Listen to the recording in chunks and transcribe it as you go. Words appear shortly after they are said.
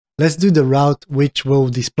let's do the route which will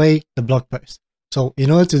display the blog post. So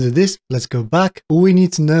in order to do this, let's go back. All we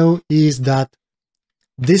need to know is that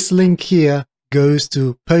this link here goes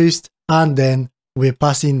to post, and then we're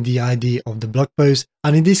passing the ID of the blog post.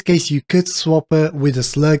 And in this case, you could swap it with a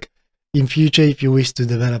slug in future if you wish to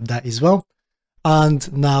develop that as well. And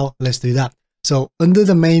now let's do that. So under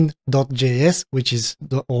the main.js, which is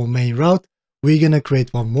our main route, we're going to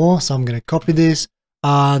create one more. So I'm going to copy this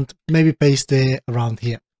and maybe paste it around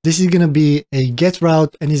here. This is going to be a get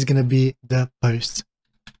route, and it's going to be the post.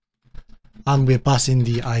 And we're passing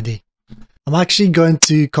the ID. I'm actually going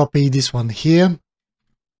to copy this one here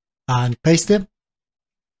and paste it,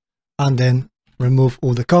 and then remove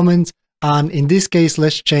all the comments. And in this case,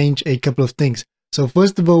 let's change a couple of things. So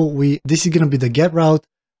first of all, this is going to be the get route,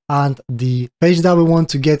 and the page that we want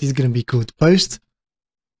to get is going to be called post.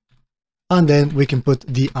 And then we can put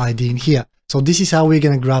the ID in here. So this is how we're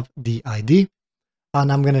going to grab the ID. And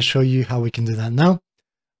I'm going to show you how we can do that now.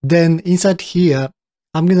 Then inside here,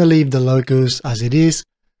 I'm going to leave the locus as it is.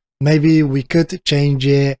 Maybe we could change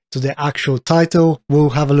it to the actual title.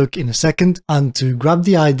 We'll have a look in a second. And to grab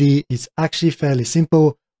the ID, it's actually fairly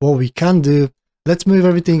simple. What we can do, let's move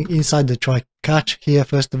everything inside the try catch here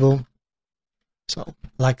first of all. So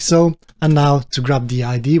like so. And now to grab the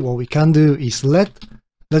ID, what we can do is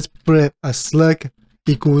let's put a slug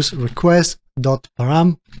equals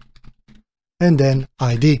request.param and then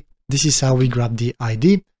ID. This is how we grab the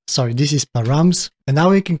ID. Sorry, this is params. And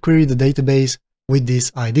now we can query the database with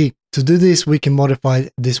this ID. To do this, we can modify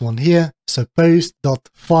this one here. So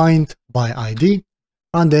post.find by ID.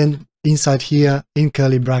 And then inside here in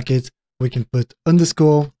curly brackets, we can put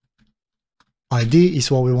underscore. ID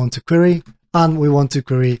is what we want to query. And we want to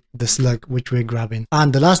query the slug which we're grabbing.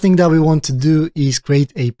 And the last thing that we want to do is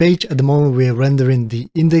create a page. At the moment, we're rendering the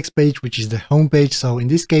index page, which is the home page. So in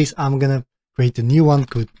this case, I'm going to create a new one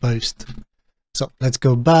called post. So let's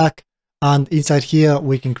go back, and inside here,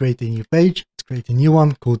 we can create a new page. Let's create a new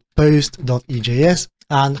one called post.ejs.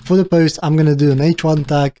 And for the post, I'm going to do an h1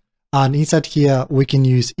 tag. And inside here, we can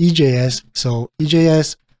use ejs. So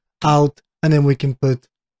ejs out, and then we can put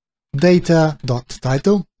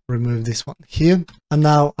data.title. Remove this one here. And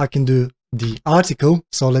now I can do the article.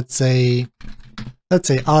 So let's say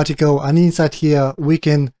article, and inside here, we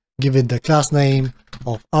can give it the class name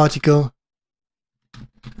of article.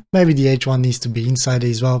 Maybe the h1 needs to be inside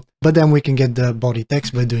as well, but then we can get the body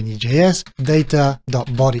text by doing ejs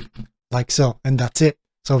data.body like so, and that's it.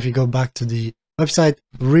 So if you go back to the website,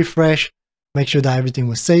 refresh, make sure that everything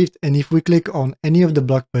was saved, and if we click on any of the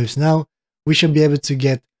blog posts now, we should be able to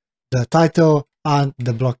get the title and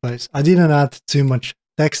the blog post. I didn't add too much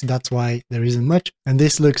text, that's why there isn't much, and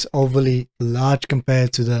this looks overly large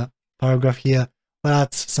compared to the paragraph here, but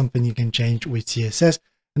that's something you can change with CSS.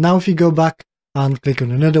 And now if you go back and click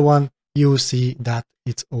on another one, you will see that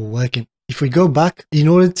it's all working. If we go back, in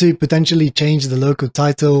order to potentially change the local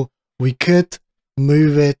title, we could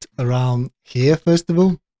move it around here first of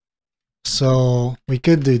all. So we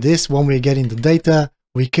could do this when we're getting the data.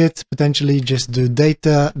 We could potentially just do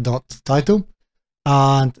data.title,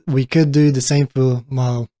 and we could do the same for,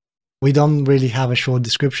 well, we don't really have a short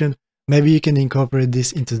description. Maybe you can incorporate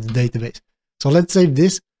this into the database. So let's save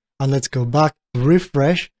this and let's go back,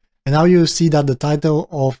 refresh. And now you'll see that the title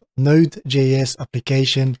of Node.js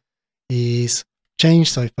application is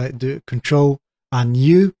changed. So if I do Control and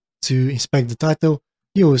U to inspect the title,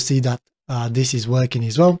 you will see that this is working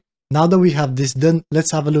as well. Now that we have this done,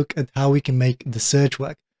 let's have a look at how we can make the search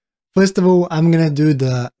work. First of all, I'm going to do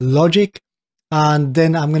the logic, and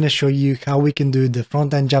then I'm going to show you how we can do the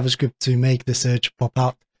front-end JavaScript to make the search pop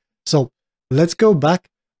out. So let's go back.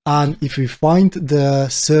 And if we find the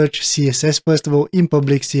search CSS, first of all, in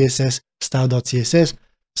public CSS style.css,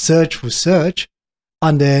 search for search.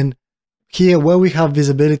 And then here where we have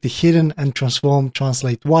visibility hidden and transform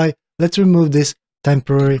translate Y, let's remove this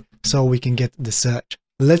temporary so we can get the search.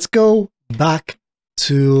 Let's go back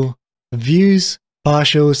to views,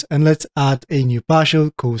 partials, and let's add a new partial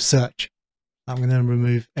called search. I'm going to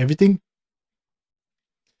remove everything.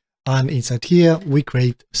 And inside here, we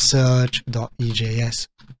create search.ejs.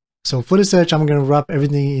 So for the search, I'm going to wrap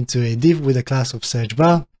everything into a div with a class of search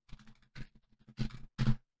bar.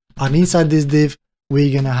 And inside this div,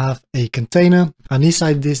 we're going to have a container. And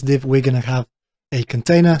inside this div, we're going to have a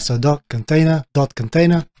container. So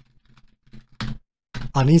 .container.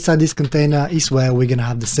 And inside this container is where we're going to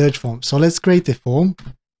have the search form. So let's create a form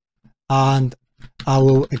and I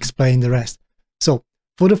will explain the rest. So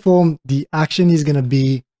for the form, the action is going to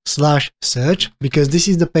be /search, because this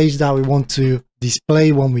is the page that we want to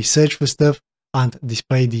display when we search for stuff and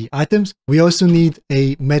display the items. We also need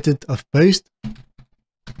a method of post.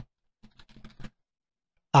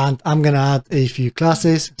 And I'm going to add a few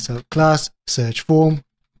classes. So class search form,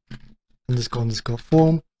 underscore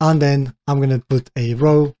form. And then I'm going to put a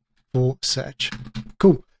row for search.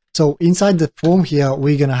 Cool. So inside the form here,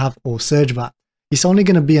 we're going to have our search bar. It's only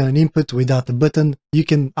going to be an input without a button. You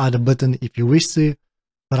can add a button if you wish to,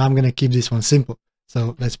 but I'm going to keep this one simple.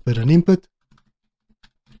 So let's put an input.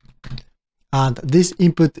 And this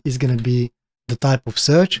input is going to be the type of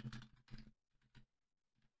search.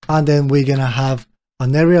 And then we're going to have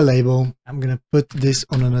an area label. I'm going to put this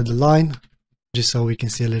on another line just so we can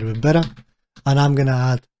see a little bit better. And I'm going to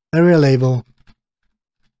add area label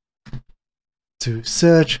to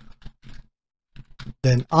search.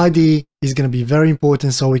 Then ID is going to be very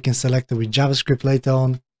important, so we can select it with JavaScript later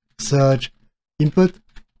on. Search input.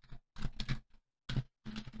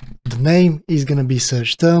 The name is going to be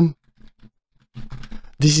search term.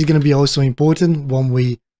 This is going to be also important when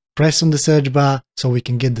we press on the search bar so we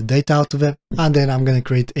can get the data out of it. And then I'm going to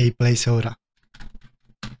create a placeholder,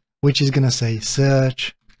 which is going to say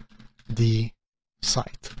search the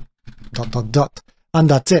site ... And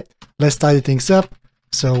that's it. Let's tidy things up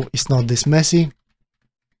so it's not this messy.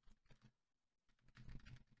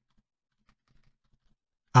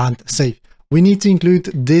 And save. We need to include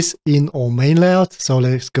this in our main layout. So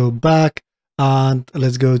let's go back and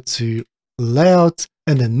let's go to layout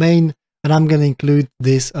and then main. And I'm going to include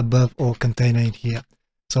this above our container in here.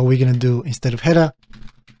 So we're going to do, instead of header,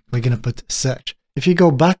 we're going to put search. If you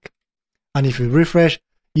go back and if we refresh,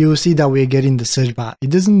 you will see that we're getting the search bar. It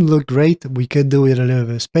doesn't look great. We could do it a little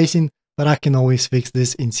bit of spacing, but I can always fix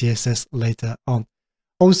this in CSS later on.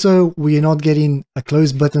 Also, we are not getting a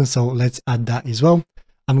close button, so let's add that as well.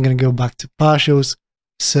 I'm going to go back to partials,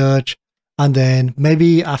 search, and then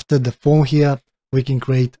maybe after the form here, we can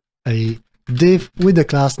create a div with the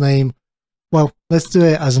class name. Well, let's do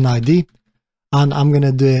it as an ID, and I'm going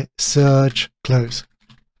to do it search close.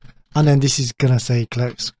 And then this is going to say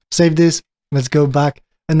close. Save this. Let's go back.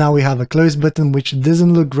 And now we have a close button, which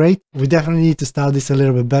doesn't look great. We definitely need to style this a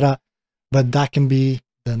little bit better, but that can be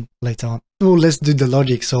done later on. So let's do the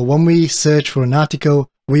logic. So when we search for an article,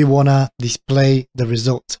 we want to display the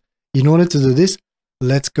results. In order to do this,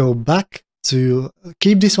 let's go back to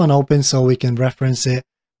keep this one open so we can reference it.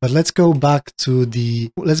 But let's go back to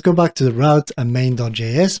the route and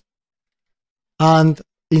main.js. And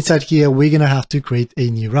inside here, we're going to have to create a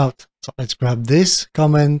new route. So let's grab this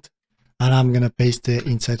comment and I'm going to paste it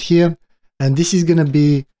inside here. And this is going to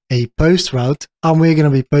be a post route, and we're going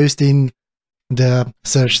to be posting the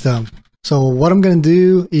search term. So what I'm going to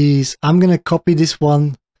do is I'm going to copy this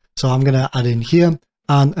one. So I'm going to add in here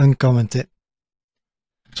and uncomment it.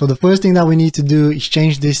 So the first thing that we need to do is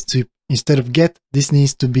change this to, instead of get, this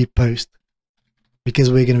needs to be post,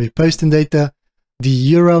 because we're going to be posting data.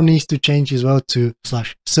 The URL needs to change as well to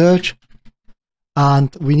 /search.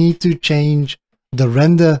 And we need to change the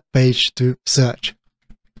render page to search.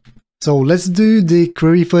 So let's do the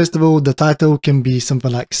query first of all. The title can be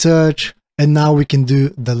something like search, and now we can do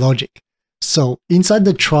the logic. So inside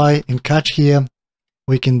the try and catch here,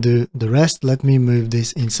 we can do the rest. Let me move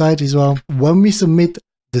this inside as well. When we submit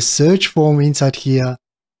the search form inside here,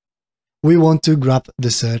 we want to grab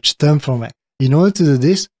the search term from it. In order to do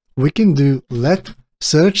this, we can do let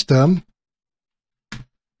search term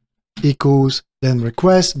equals then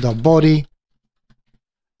request.body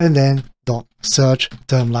and then dot search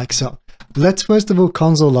term, like so. Let's first of all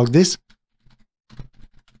console log this.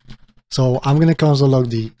 So I'm going to console log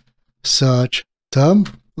the search term.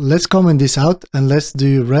 Let's comment this out and let's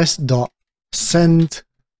do rest.send.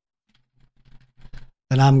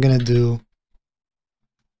 And I'm going to do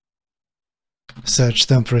search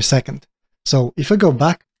term for a second. So if I go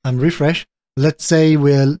back and refresh, let's say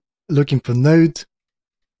we're looking for Node,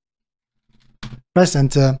 press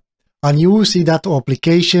enter, and you will see that our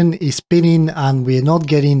application is spinning and we're not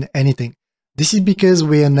getting anything. This is because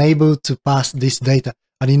we're unable to pass this data.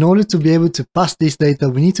 And in order to be able to pass this data,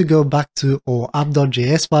 we need to go back to our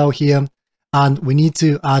app.js file here, and we need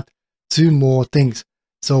to add two more things.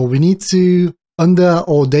 So we need to, under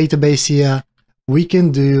our database here, we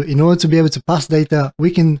can do, in order to be able to pass data,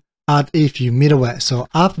 we can add a few middleware. So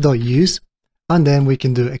app.use, and then we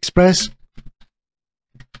can do express.url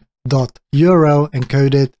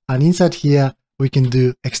encoded, and inside here we can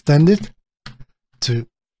do extended to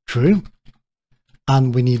true,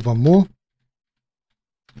 and we need one more.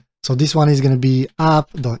 So this one is going to be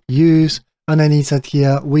app.use, and then inside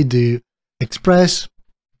here we do express.json,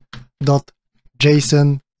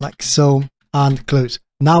 like so, and close.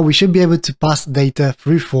 Now we should be able to pass data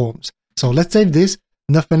through forms. So let's save this.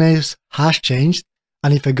 Nothing else has changed.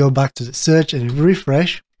 And if I go back to the search and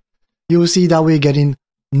refresh, you will see that we're getting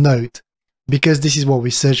Node. because this is what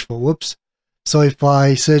we search for. Whoops. So if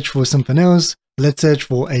I search for something else, let's search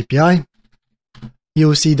for API,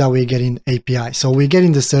 you'll see that we're getting API. So we're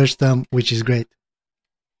getting the search term, which is great.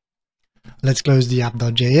 Let's close the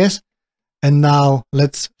app.js. And now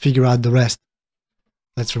let's figure out the rest.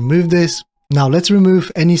 Let's remove this. Now let's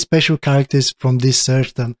remove any special characters from this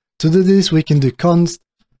search term. To do this, we can do const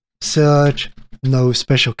search no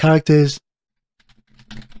special characters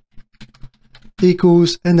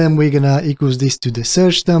equals, and then we're gonna equals this to the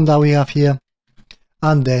search term that we have here,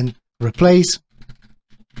 and then replace.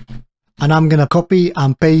 And I'm gonna copy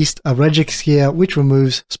and paste a regex here, which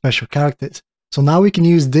removes special characters. So now we can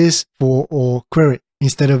use this for our query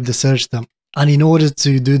instead of the search term. And in order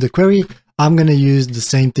to do the query, I'm gonna use the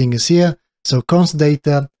same thing as here. So const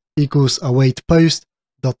data equals await post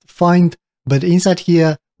dot find, but inside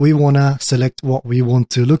here we wanna select what we want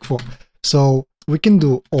to look for. So we can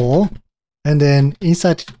do or, and then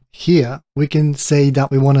inside here we can say that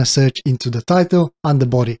we want to search into the title and the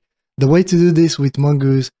body. The way to do this with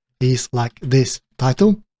Mongoose is like this: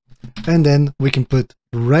 title, and then we can put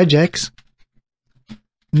regex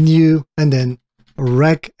new, and then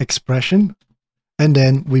reg expression, and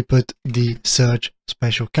then we put the search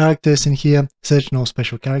special characters in here, search no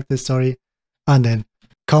special characters, sorry, and then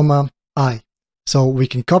comma I. So we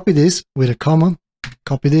can copy this with a comma,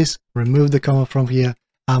 copy this, remove the comma from here,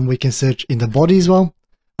 and we can search in the body as well.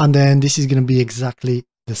 And then this is going to be exactly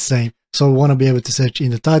the same. So we want to be able to search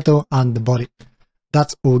in the title and the body.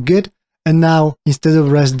 That's all good. And now instead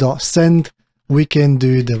of res.send, we can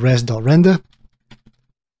do the res.render.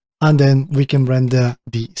 And then we can render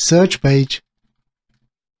the search page.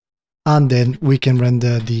 And then we can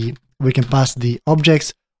render we can pass the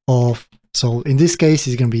objects of, so in this case,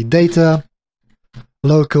 it's going to be data,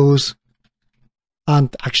 locals,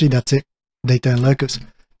 and actually that's it, data and locals.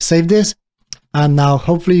 Save this, and now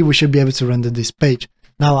hopefully we should be able to render this page.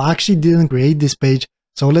 Now I actually didn't create this page,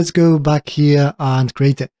 so let's go back here and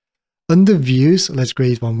create it. Under views, let's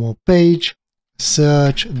create one more page,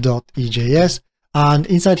 search.ejs, and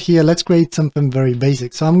inside here let's create something very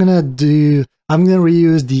basic. So I'm gonna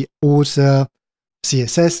reuse the author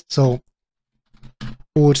CSS, so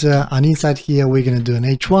author, and inside here we're gonna do an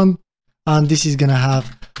h1, and this is gonna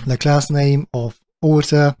have the class name of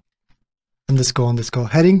author __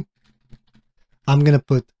 heading. I'm gonna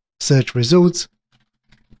put search results,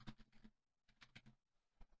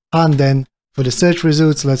 and then for the search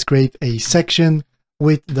results, let's create a section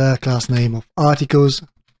with the class name of articles.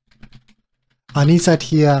 And inside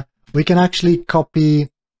here, we can actually copy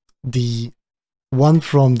the one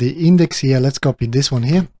from the index here. Let's copy this one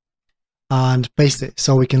here and paste it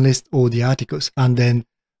so we can list all the articles, and then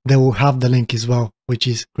they will have the link as well, which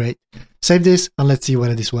is great. Save this and let's see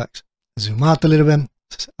whether this works. Zoom out a little bit.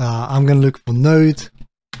 I'm going to look for Node,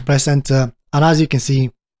 press enter, and as you can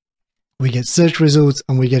see, we get search results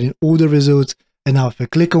and we're getting all the results. And now if I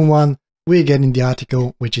click on one, we're getting the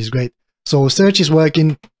article, which is great. So search is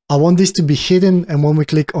working. I want this to be hidden, and when we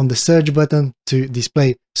click on the search button, to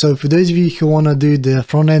display. So for those of you who want to do the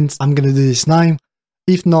front end, I'm going to do this now.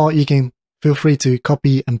 If not, you can feel free to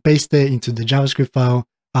copy and paste it into the JavaScript file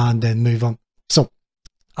and then move on. So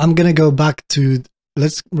I'm going to go back to,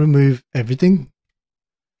 let's remove everything.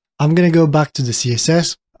 I'm going to go back to the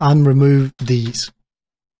CSS and remove these.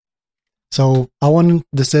 So I want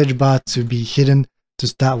the search bar to be hidden to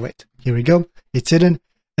start with. Here we go. It's hidden.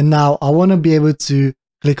 And now I want to be able to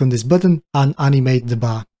click on this button and animate the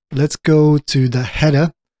bar. Let's go to the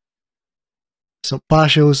header. So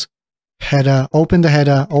partials, header, open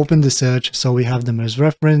the search. So we have them as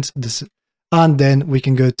reference. This, and then we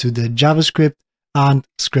can go to the JavaScript and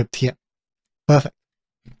script here. Perfect.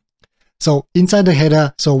 So inside the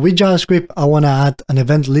header, so with JavaScript, I want to add an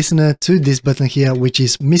event listener to this button here, which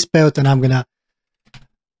is misspelled, and I'm going to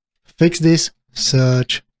fix this,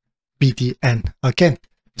 search btn. Okay,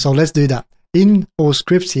 so let's do that. In our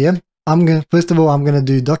scripts here, first of all, I'm going to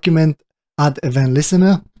do document add event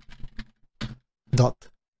listener dot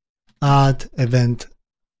add event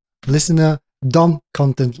listener DOM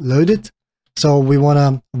content loaded. So we want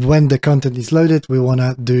to, when the content is loaded, we want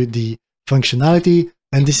to do the functionality,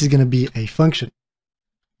 and this is going to be a function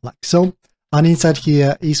like so. And inside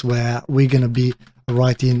here is where we're going to be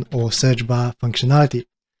writing our search bar functionality.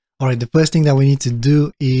 All right, the first thing that we need to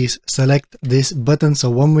do is select this button. So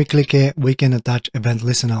when we click it, we can attach event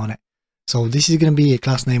listener on it. So this is going to be a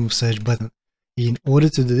class name of search button. In order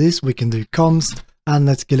to do this, we can do const, and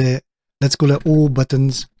let's call it all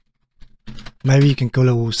buttons. Maybe you can call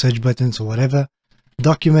it all search buttons or whatever.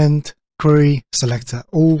 Document query selector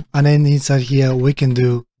all, and then inside here we can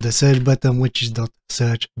do the search button, which is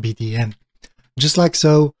 .search btn. Just like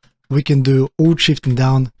so, we can do Alt Shifting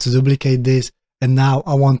down to duplicate this. And now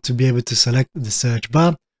I want to be able to select the search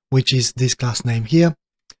bar, which is this class name here.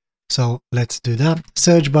 So let's do that.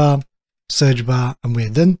 Search bar, and we're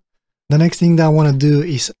done. The next thing that I want to do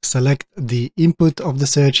is select the input of the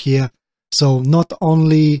search here. So not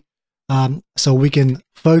only, so we can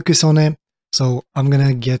focus on it. So I'm going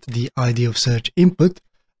to get the ID of search input.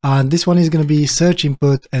 And this one is going to be search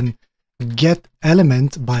input and get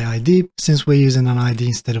element by ID, since we're using an ID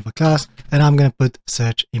instead of a class. And I'm going to put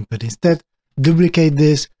search input instead. Duplicate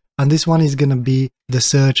this, and this one is going to be the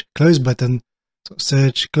search close button. So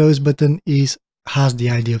search close button has the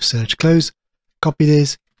ID of search close. Copy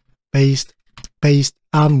this, paste,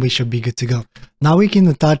 and we should be good to go. Now we can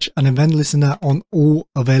attach an event listener on all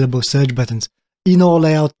available search buttons. In our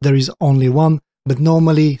layout there is only one, but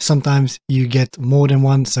normally sometimes you get more than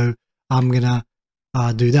one, so I'm gonna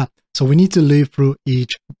do that. So we need to loop through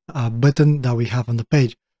each button that we have on the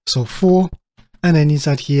page. So for, and then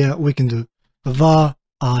inside here we can do var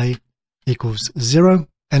I equals 0,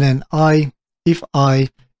 and then I, if I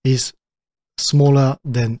is smaller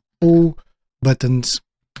than all buttons,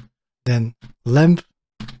 then length,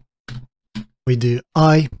 we do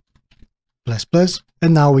I plus plus,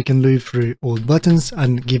 and now we can loop through all buttons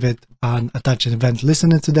and give it and attach an event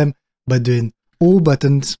listener to them by doing all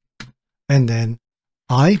buttons and then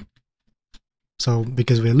I. So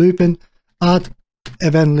because we're looping, add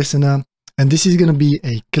event listener, and this is going to be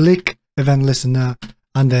a click event listener,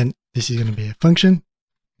 and then this is going to be a function.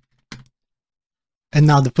 And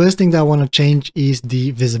now the first thing that I want to change is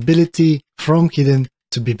the visibility from hidden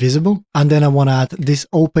to be visible. And then I want to add this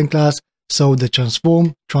open class, so the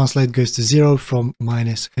transform translate goes to 0 from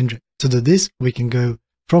 -100. To do this, we can go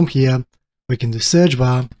from here, we can do search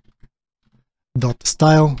bar dot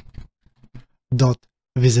style dot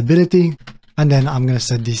visibility, and then I'm going to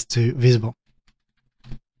set this to visible,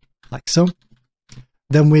 like so.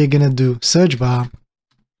 Then we're going to do search bar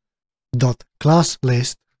dot class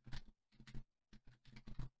list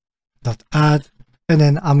dot add, and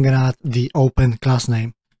then I'm going to add the open class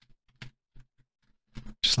name,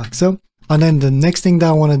 just like so. And then the next thing that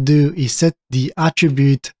I want to do is set the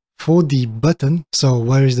attribute for the button. So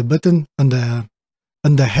where is the button?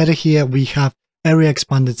 Under header here, we have area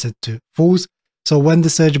expanded set to false. So when the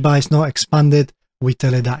search bar is not expanded, we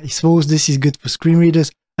tell it that it's false. This is good for screen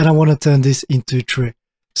readers, and I want to turn this into true.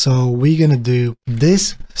 So we're going to do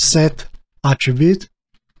this set attribute,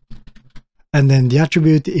 and then the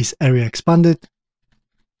attribute is area expanded,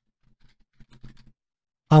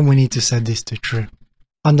 and we need to set this to true.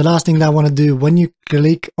 And the last thing that I want to do, when you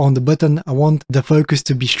click on the button, I want the focus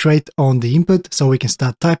to be straight on the input so we can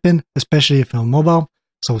start typing, especially if you're on mobile.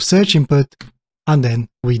 So search input, and then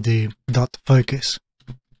we do dot focus.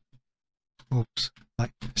 Oops,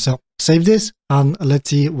 like so. Save this, and let's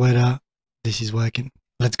see whether this is working.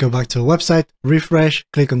 Let's go back to our website, refresh,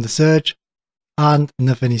 click on the search, and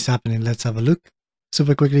nothing is happening. Let's have a look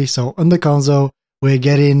super quickly. So on the console, we're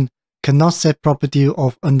getting cannot set property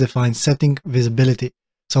of undefined setting visibility.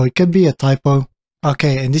 So it could be a typo.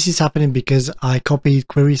 Okay, and this is happening because I copied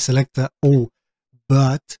query selector all,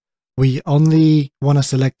 but we only want to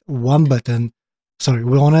select one button. Sorry,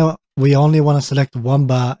 we only want to select one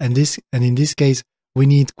bar, and in this case we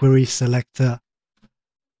need query selector.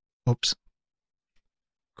 Oops.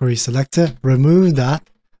 Query selector, remove that,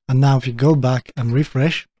 and now if you go back and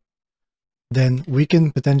refresh, then we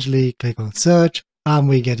can potentially click on search, and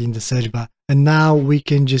we get in the search bar, and now we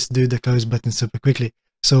can just do the close button super quickly.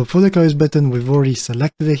 So for the close button, we've already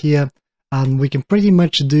selected it here, and we can pretty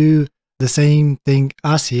much do the same thing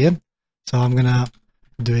as here. So I'm gonna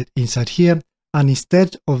do it inside here, and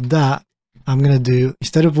instead of that, I'm gonna do,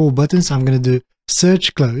 instead of all buttons, I'm gonna do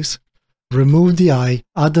search close, remove the I,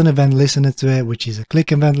 add an event listener to it, which is a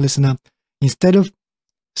click event listener. Instead of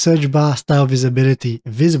search bar style visibility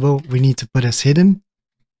visible, we need to put as hidden.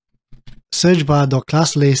 Search bar dot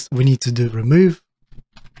class list, we need to do remove,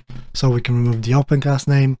 so we can remove the open class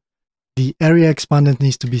name. The area expanded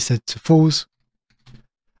needs to be set to false,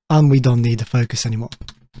 and we don't need the focus anymore.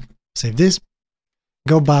 Save this,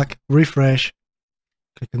 go back, refresh,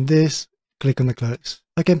 click on this, click on the close.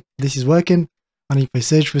 Okay, this is working. And if I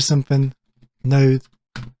search for something, Node,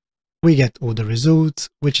 we get all the results,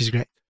 which is great.